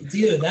 It's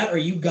either that or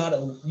you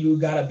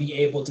gotta be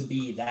able to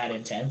be that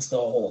intense the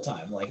whole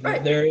time. Like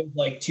there are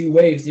like 2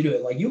 ways to do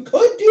it. Like you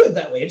could do it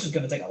that way. It's just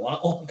gonna take a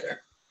lot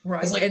longer.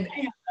 Right. It's like and I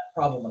have that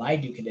problem when I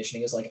do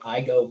conditioning is like I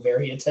go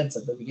very intense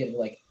at the beginning.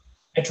 Like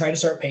I try to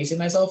start pacing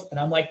myself and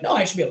I'm like, no,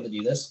 I should be able to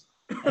do this.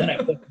 And then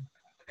I put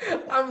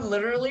I'm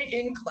literally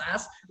in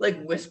class,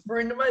 like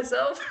whispering to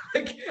myself.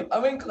 Like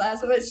I'm in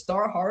class and I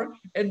start hard,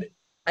 and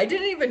I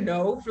didn't even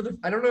know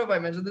I don't know if I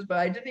mentioned this, but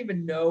I didn't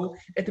even know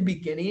at the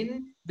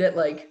beginning that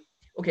like,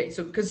 okay,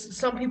 so because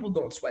some people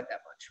don't sweat that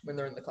much when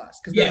they're in the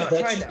class because they're not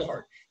trying that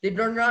hard.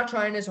 They're not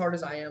trying as hard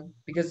as I am,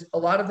 because a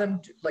lot of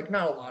them, like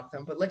not a lot of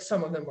them, but like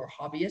some of them are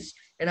hobbyists.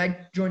 And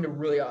I joined a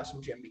really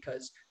awesome gym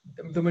because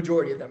the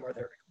majority of them are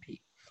there to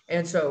compete.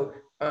 And so,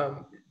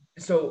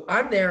 so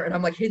I'm there and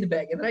I'm like hitting the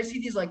bag, and then I see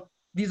these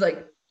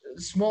like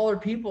smaller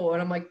people,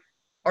 and I'm like,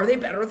 are they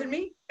better than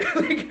me?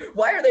 Like,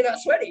 why are they not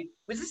sweating?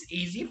 Was this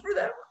easy for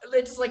them?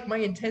 They just like my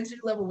intensity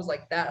level was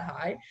like that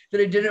high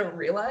that I didn't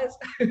realize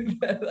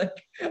that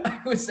like I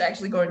was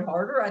actually going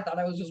harder. I thought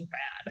I was just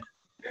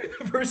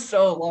bad for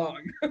so long.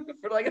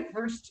 For like the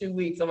first 2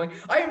 weeks, I'm like,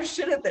 I am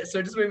shit at this. So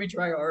it just made me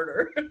try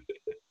harder.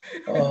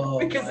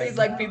 Because these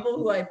like people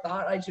who I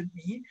thought I should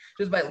be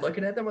just by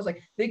looking at them, I was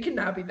like, they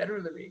cannot be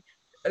better than me.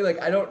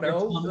 Like, I don't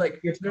know.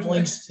 You're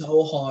tunneling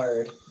so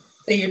hard.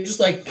 And you're just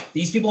like,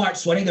 these people aren't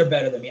sweating, they're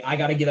better than me. I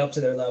got to get up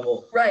to their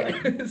level.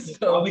 Right. Like, so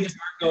probably just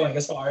aren't going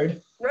as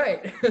hard.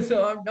 Right.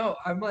 So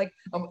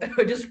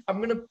I'm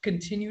gonna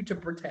continue to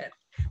pretend.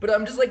 But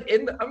I'm just like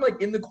I'm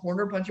like in the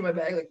corner punching my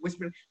bag, like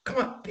whispering, come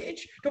on,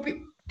 bitch. Don't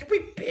be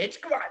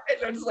bitch. Come on.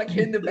 And I'm just like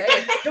hitting the bag,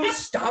 like, don't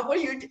stop what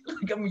you do.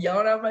 Like I'm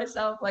yelling at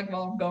myself like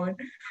while I'm going.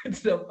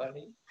 It's so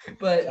funny.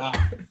 But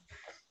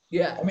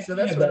yeah, I mean, so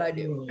that's what I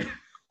do.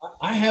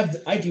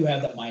 I do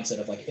have that mindset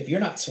of like, if you're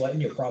not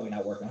sweating, you're probably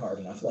not working hard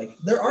enough. Like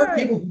there are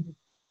people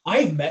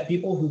I've met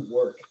people who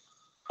work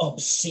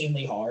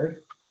obscenely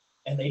hard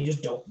and they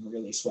just don't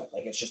really sweat.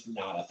 Like it's just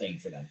not a thing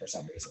for them for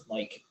some reason.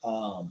 Like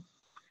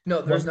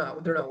no, they're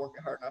not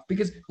working hard enough.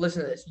 Because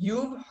listen to this.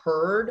 You've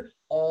heard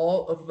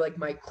all of like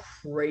my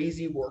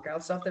crazy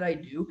workout stuff that I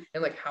do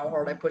and like how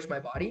hard I push my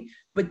body.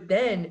 But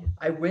then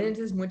I went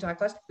into this Muay Thai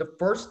class. The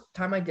first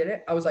time I did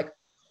it, I was like,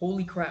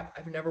 holy crap,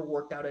 I've never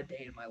worked out a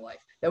day in my life.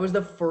 That was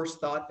the first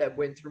thought that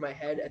went through my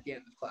head at the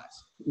end of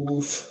class.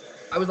 Oof.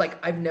 I was like,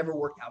 I've never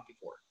worked out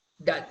before.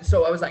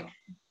 So I was like,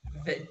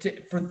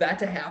 for that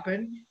to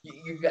happen,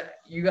 you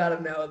got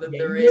to know that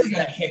there is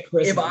that.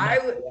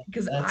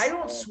 Because I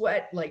don't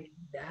sweat like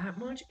that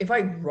much. If I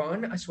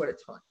run, I sweat a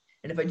ton.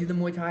 And if I do the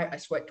Muay Thai, I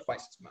sweat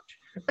twice as much.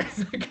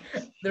 It's like,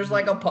 there's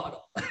like a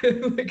puddle.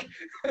 Like,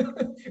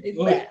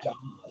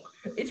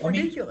 it's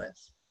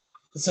ridiculous.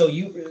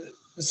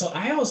 So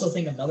I also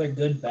think another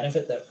good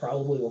benefit that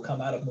probably will come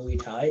out of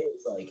Muay Thai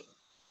is like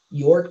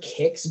your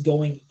kicks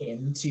going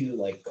into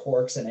like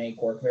corks and any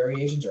cork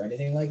variations or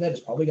anything like that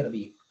is probably going to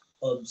be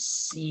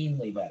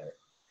obscenely better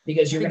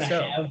because you're going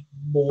to have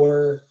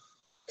more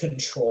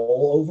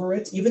control over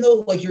it. Even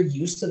though like you're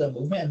used to the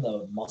movement and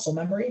the muscle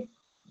memory,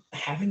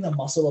 having the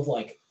muscle of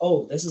like,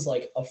 oh, this is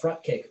like a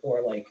front kick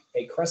or like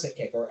a crescent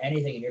kick or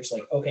anything. And you're just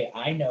like, okay,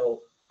 I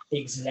know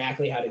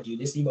exactly how to do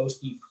this the most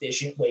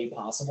efficient way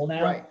possible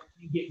now. Right.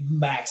 You get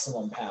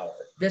maximum power.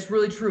 That's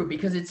really true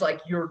because it's like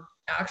you're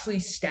actually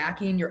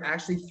stacking, you're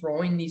actually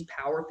throwing these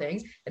power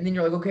things, and then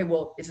you're like, okay,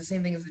 well, it's the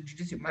same thing as the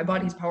jiu-jitsu. My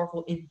body's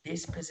powerful in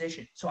this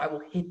position, so I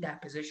will hit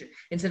that position.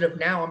 Instead of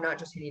now, I'm not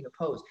just hitting the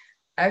pose.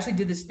 I actually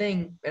did this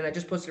thing, and I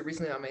just posted it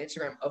recently on my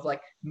Instagram of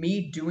like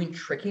me doing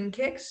tricking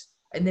kicks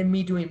and then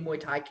me doing Muay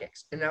Thai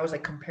kicks. And I was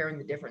like comparing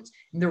the difference.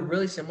 And they're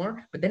really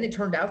similar, but then it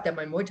turned out that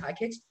my Muay Thai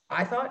kicks,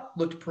 I thought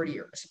looked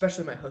prettier,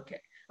 especially my hook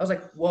kick. I was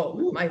like,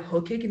 whoa, my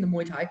hook kick in the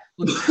Muay Thai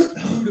looks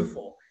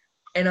beautiful.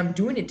 And I'm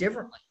doing it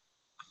differently.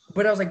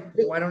 But I was like,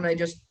 why don't I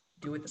just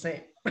do it the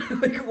same?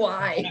 Like,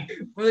 why?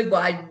 Like,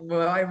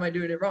 why am I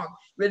doing it wrong?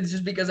 But it's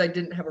just because I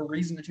didn't have a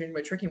reason to change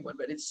my tricking one,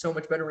 but it's so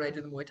much better when I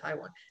do the Muay Thai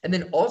one. And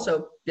then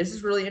also, this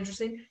is really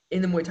interesting.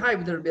 In the Muay Thai,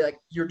 there'll be like,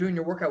 you're doing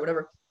your workout,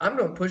 whatever. I'm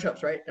doing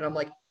push-ups, right? And I'm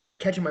like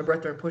catching my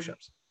breath during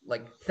push-ups.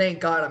 Like, thank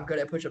God I'm good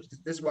at push-ups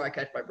because this is where I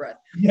catch my breath.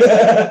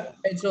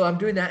 And so I'm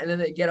doing that, and then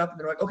they get up and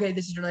they're like, okay,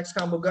 this is your next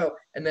combo, go.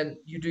 And then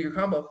you do your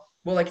combo.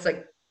 Well, like, it's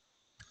like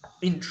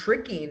in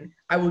tricking,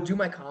 I will do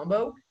my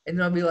combo, and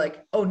then I'll be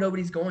like, oh,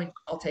 nobody's going,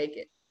 I'll take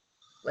it.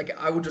 Like,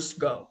 I will just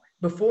go.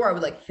 Before, I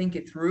would like think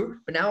it through,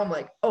 but now I'm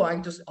like, oh,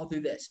 I'll do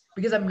this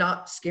because I'm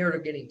not scared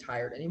of getting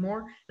tired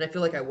anymore. And I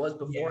feel like I was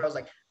before. Yeah. I was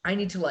like, I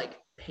need to like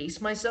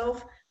pace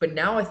myself, but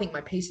now I think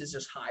my pace is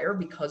just higher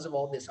because of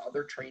all this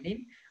other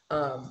training.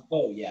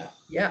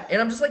 Yeah.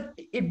 And I'm just like,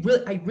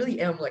 I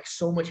really am like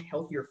so much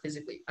healthier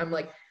physically. I'm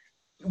like,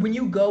 when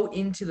you go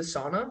into the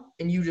sauna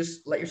and you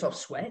just let yourself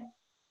sweat,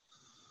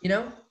 you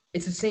know,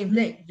 it's the same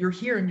thing. You're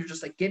here and you're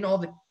just like getting all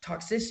the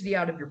toxicity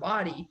out of your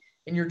body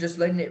and you're just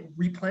letting it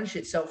replenish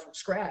itself from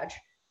scratch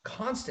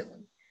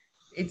constantly.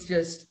 It's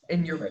just,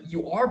 and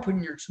you are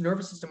putting your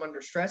nervous system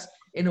under stress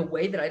in a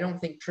way that I don't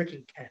think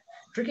tricking can.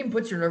 Tricking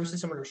puts your nervous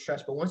system under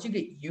stress, but once you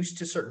get used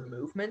to certain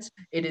movements,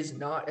 it is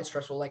not as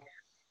stressful. Like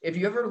if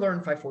you ever learn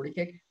 540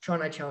 kick,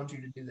 Sean, I challenge you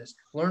to do this.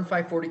 Learn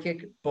 540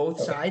 kick both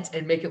sides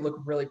and make it look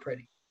really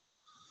pretty.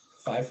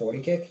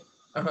 540 kick?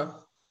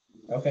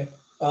 Okay.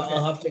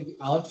 I'll have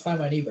to find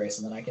my knee brace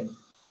and then I can.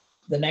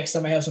 The next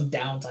time I have some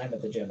downtime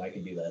at the gym, I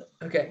can do that.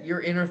 Okay, your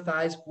inner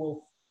thighs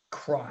will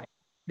cry.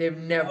 They've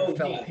never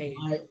felt pain.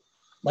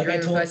 Your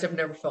inner thighs have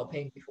never felt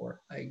pain before.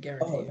 I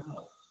guarantee you.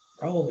 No,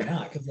 probably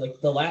not. Because like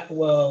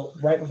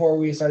right before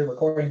we started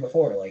recording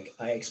before, like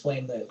I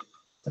explained that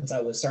since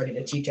I was starting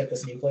to teach at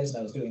this new place and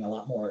I was doing a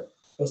lot more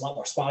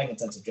spotting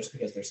intensive just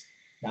because there's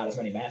not as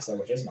many mats there,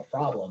 which isn't a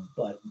problem.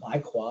 But my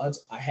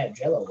quads, I had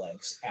jello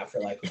legs after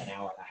like an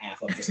hour and a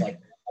half of just like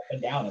up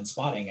and down and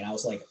spotting, and I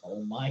was like,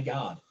 oh my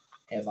God.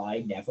 Have I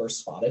never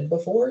spotted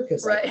before?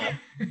 Because like,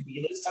 I'm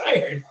being this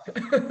tired.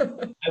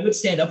 I would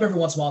stand up every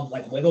once in a while and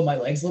like wiggle my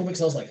legs a little bit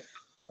because I was like,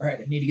 all right,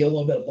 I need to get a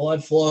little bit of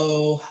blood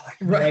flow. Like,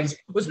 right.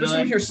 Well, especially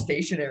when you're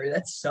stationary.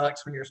 That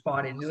sucks when you're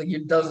spotting. Like,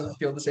 it doesn't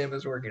feel the same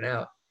as working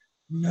out.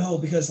 No,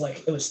 because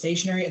like it was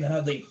stationary, and then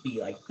I'd be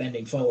like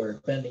bending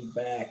forward, bending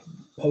back,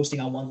 posting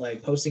on one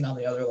leg, posting on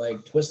the other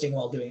leg, twisting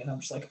while doing it. And I'm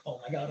just like, oh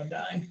my God, I'm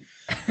dying.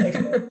 Like,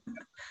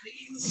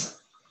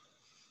 please.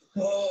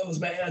 Oh, it was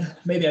bad.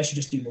 Maybe I should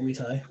just do Muay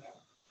Thai.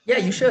 Yeah,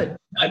 you should.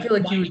 I feel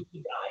like you would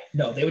die.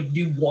 No, they would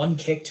do one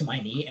kick to my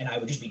knee, and I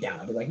would just be down.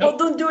 I'd be like, no. Well,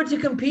 don't do it to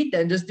compete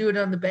then. Just do it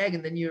on the bag,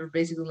 and then you're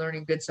basically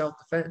learning good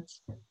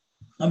self-defense.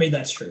 I mean,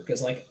 that's true,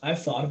 because like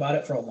I've thought about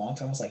it for a long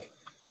time. I was like,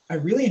 I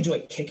really enjoy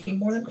kicking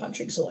more than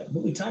punching, so like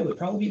Muay Thai would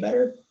probably be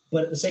better.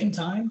 But at the same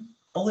time,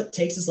 all it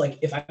takes is like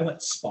if I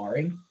went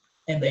sparring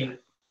and they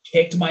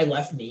kicked my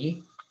left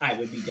knee, I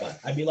would be done.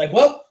 I'd be like,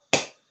 well,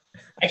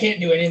 I can't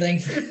do anything.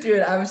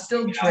 Dude, I was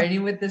still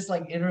training with this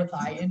like inner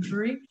thigh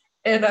injury.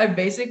 And I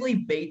basically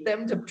bait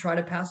them to try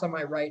to pass on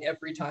my right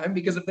every time,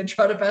 because if they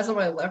try to pass on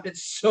my left,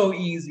 it's so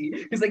easy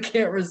because they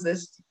can't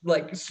resist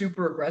like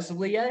super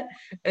aggressively yet.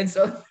 And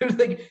so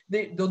like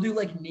they'll do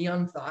like knee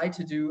on thigh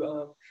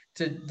to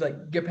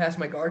like get past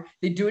my guard.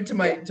 They do it to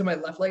my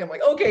left leg. I'm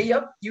like, okay,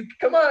 yep, you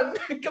come on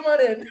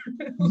in.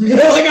 You're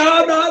like,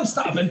 oh no, I'm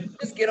stopping.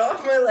 Just get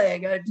off my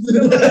leg.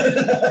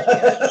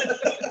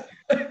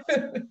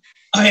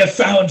 I have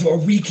found your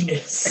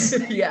weakness.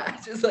 Yeah,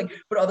 it's just like,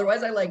 but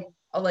otherwise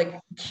I'll like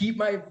keep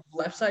my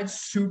left side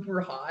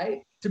super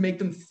high to make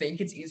them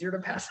think it's easier to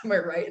pass on my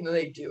right, and then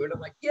they do, and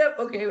I'm like, yep,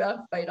 okay,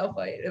 I'll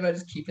fight, and I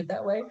just keep it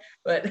that way.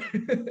 But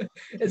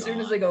as soon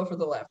as they go for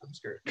the left, I'm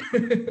screwed.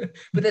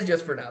 But that's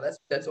just for now.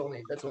 That's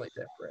only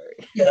temporary.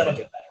 Yeah, that'll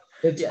get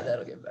better.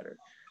 That'll get better.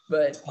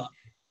 But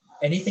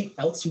anything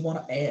else you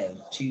want to add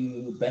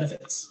to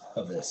benefits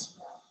of this?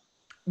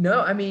 No,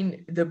 I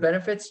mean, the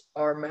benefits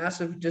are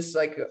massive. Just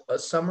like a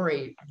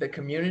summary, the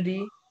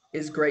community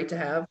is great to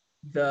have.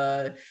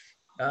 The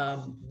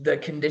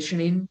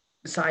conditioning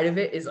side of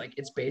it is like,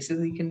 it's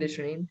basically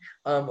conditioning,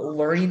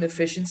 learning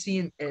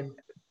efficiency and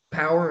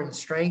power and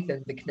strength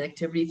and the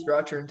connectivity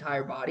throughout your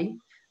entire body.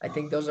 I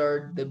think those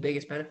are the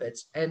biggest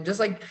benefits. And just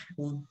like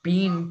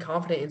being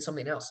confident in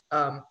something else.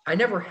 I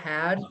never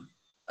had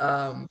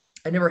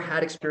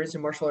experience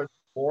in martial arts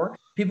before.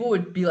 People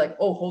would be like,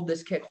 oh, hold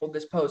this kick, hold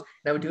this pose.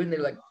 And I would do it, and they're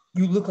like,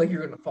 you look like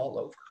you're going to fall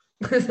over.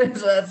 So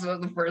that's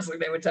the first thing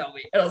they would tell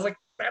me. And I was like,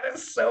 that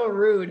is so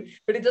rude.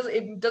 But it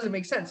doesn't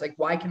make sense. Like,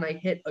 why can I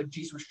hit a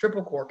G-switch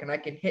triple cork and I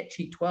can hit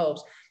cheat 12s?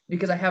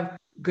 Because I have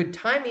good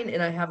timing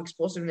and I have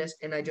explosiveness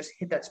and I just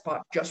hit that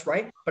spot just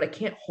right, but I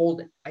can't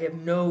hold it. I have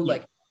no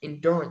like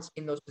endurance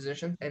in those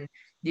positions. And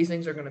these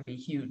things are going to be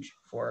huge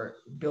for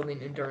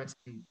building endurance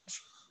in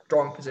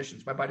strong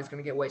positions. My body's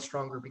going to get way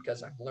stronger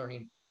because I'm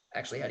learning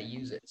actually how to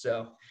use it.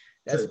 So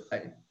that's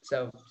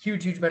so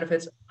huge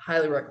benefits.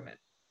 Highly recommend.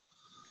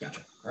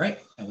 Gotcha. All right.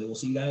 And we will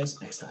see you guys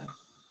next time.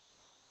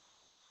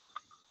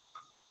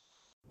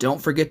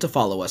 Don't forget to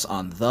follow us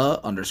on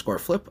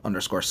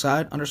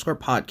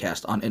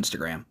 _flip_side_podcast on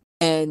Instagram.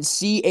 And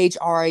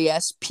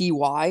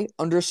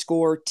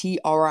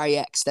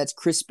CHRISPY_TRIX. That's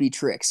Crispy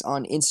Tricks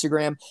on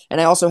Instagram.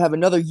 And I also have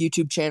another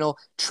YouTube channel,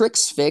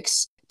 Tricks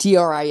Fix,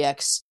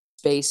 TRIX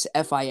space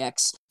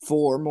FIX,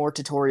 for more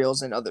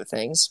tutorials and other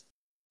things.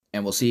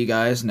 And we'll see you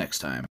guys next time.